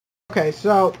Okay,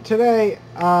 so today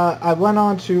I went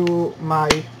on to my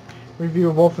review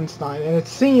of Wolfenstein, and it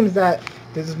seems that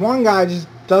this one guy just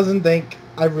doesn't think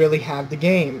I really have the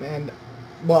game, and,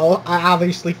 well, I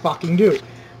obviously fucking do.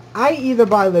 I either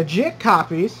buy legit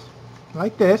copies,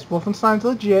 like this, Wolfenstein's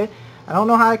legit. I don't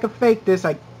know how I could fake this.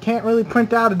 I can't really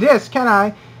print out a disc, can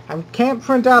I? I can't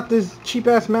print out this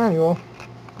cheap-ass manual.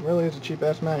 It really is a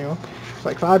cheap-ass manual. It's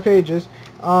like 5 pages.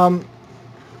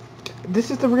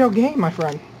 This is the real game, my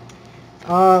friend.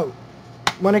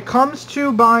 When it comes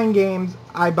to buying games,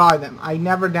 I buy them. I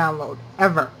never download.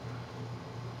 Ever.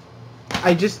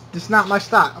 It's not my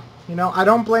style. You know, I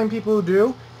don't blame people who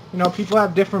do. You know, people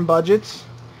have different budgets.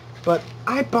 But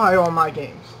I buy all my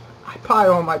games. I buy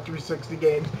all my 360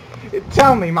 games.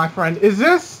 Tell me, my friend, is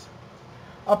this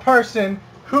a person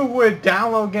who would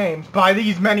download games, buy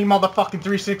these many motherfucking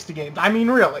 360 games? I mean,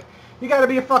 really. You gotta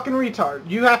be a fucking retard.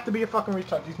 You have to be a fucking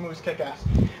retard. These movies kick ass.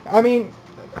 I mean,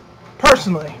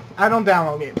 personally, I don't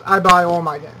download games. I buy all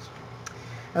my games.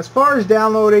 As far as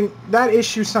downloading, that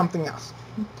issue's something else.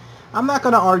 I'm not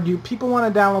going to argue. People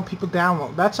want to download, people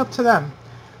download. That's up to them.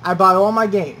 I buy all my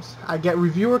games. I get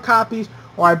reviewer copies,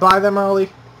 or I buy them early.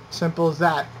 Simple as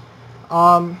that.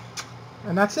 And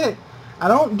that's it. I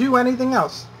don't do anything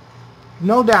else.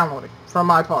 No downloading from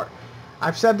my part.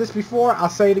 I've said this before. I'll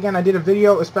say it again. I did a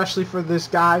video especially for this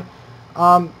guy.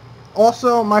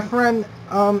 Also, my friend,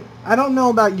 I don't know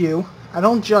about you. I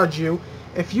don't judge you.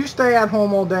 If you stay at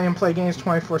home all day and play games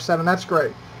 24/7, that's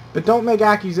great. But don't make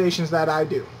accusations that I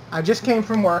do. I just came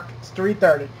from work. It's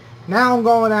 3:30. Now I'm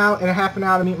going out in a half an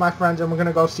hour to meet my friends, and we're going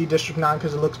to go see District 9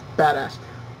 because it looks badass.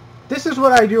 This is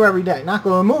what I do every day. Not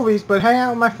go to movies, but hang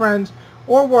out with my friends,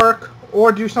 or work,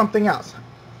 or do something else.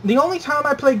 The only time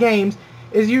I play games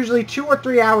is usually 2 or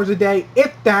 3 hours a day,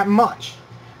 if that much.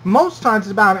 Most times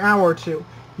it's about an hour or two.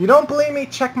 You don't believe me?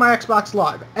 Check my Xbox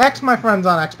Live. Ask my friends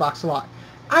on Xbox Live.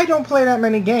 I don't play that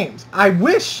many games. I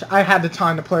wish I had the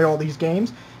time to play all these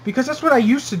games, because that's what I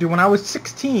used to do when I was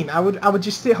 16. I would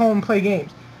just sit home and play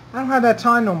games. I don't have that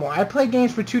time no more. I play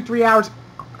games for 2-3 hours.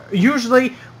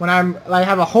 Usually when I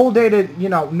have a whole day to, you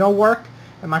know, no work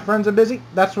and my friends are busy,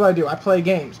 that's what I do. I play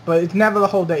games, but it's never the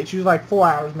whole day. It's usually like 4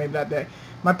 hours maybe that day.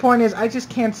 My point is, I just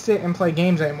can't sit and play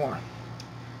games anymore.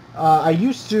 I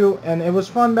used to, and it was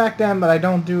fun back then, but I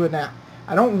don't do it now.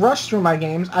 I don't rush through my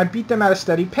games. I beat them at a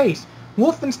steady pace.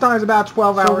 Wolfenstein is about a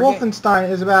 12-hour game. Wolfenstein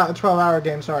is about a 12-hour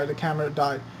game. Sorry, the camera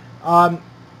died.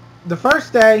 The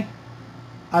first day,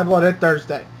 I bought it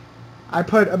Thursday. I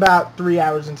put about 3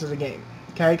 hours into the game,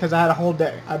 okay, because I had a whole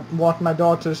day. I walked my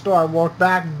dog to the store. I walked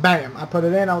back, bam. I put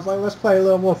it in. I was like, let's play a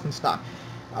little Wolfenstein.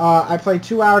 I played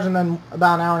 2 hours and then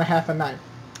about an hour and a half at night.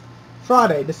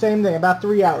 Friday, the same thing, about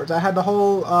 3 hours. I had the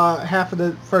whole half of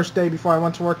the first day before I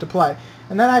went to work to play.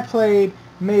 And then I played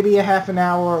maybe a half an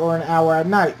hour or an hour at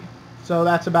night. So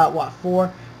that's about, what, 4,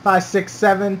 5, 6,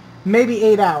 7, maybe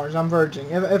 8 hours. I'm verging.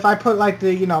 If I put like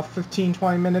the, 15,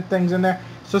 20 minute things in there.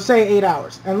 So say 8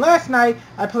 hours. And last night,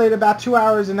 I played about 2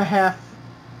 hours and a half.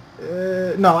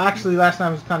 No, actually last night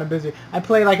I was kind of busy. I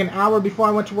played like an hour before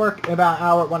I went to work, about an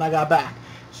hour when I got back.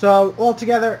 So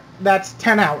altogether, that's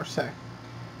 10 hours, say.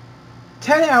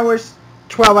 10 hours,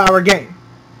 12-hour game.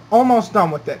 Almost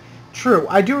done with it. True,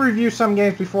 I do review some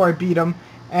games before I beat them,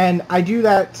 and I do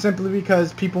that simply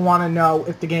because people want to know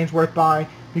if the game's worth buying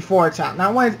before it's out.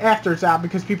 Not when it's after it's out,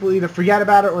 because people either forget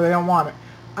about it or they don't want it.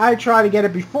 I try to get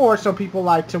it before, so people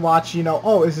like to watch,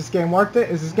 oh, is this game worth it?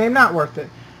 Is this game not worth it?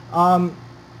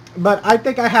 But I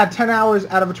think I had 10 hours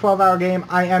out of a 12-hour game.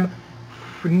 I am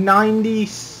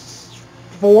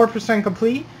 94%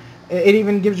 complete. It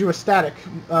even gives you a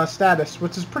status,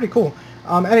 which is pretty cool.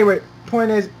 Anyway,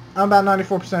 point is, I'm about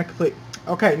 94% complete.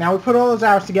 Okay, now we put all those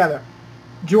hours together.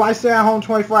 Do I stay at home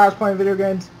 24 hours playing video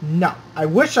games? No. I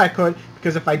wish I could,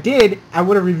 because if I did, I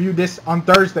would have reviewed this on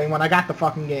Thursday when I got the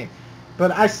fucking game.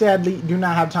 But I sadly do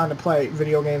not have time to play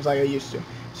video games like I used to.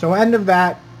 So end of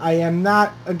that. I am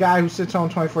not a guy who sits home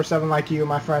 24/7 like you,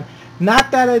 my friend.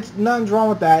 Not that it's nothing's wrong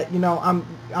with that.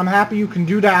 I'm happy you can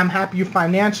do that. I'm happy you're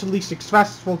financially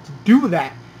successful to do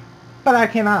that. But I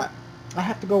cannot. I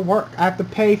have to go work. I have to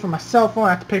pay for my cell phone.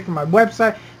 I have to pay for my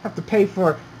website. I have to pay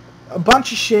for a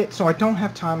bunch of shit, so I don't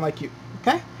have time like you.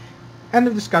 Okay? End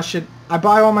of discussion. I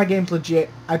buy all my games legit.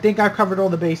 I think I've covered all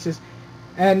the bases.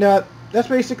 And that's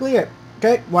basically it.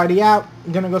 Okay? Whitey out.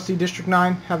 I'm going to go see District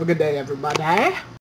 9. Have a good day, everybody.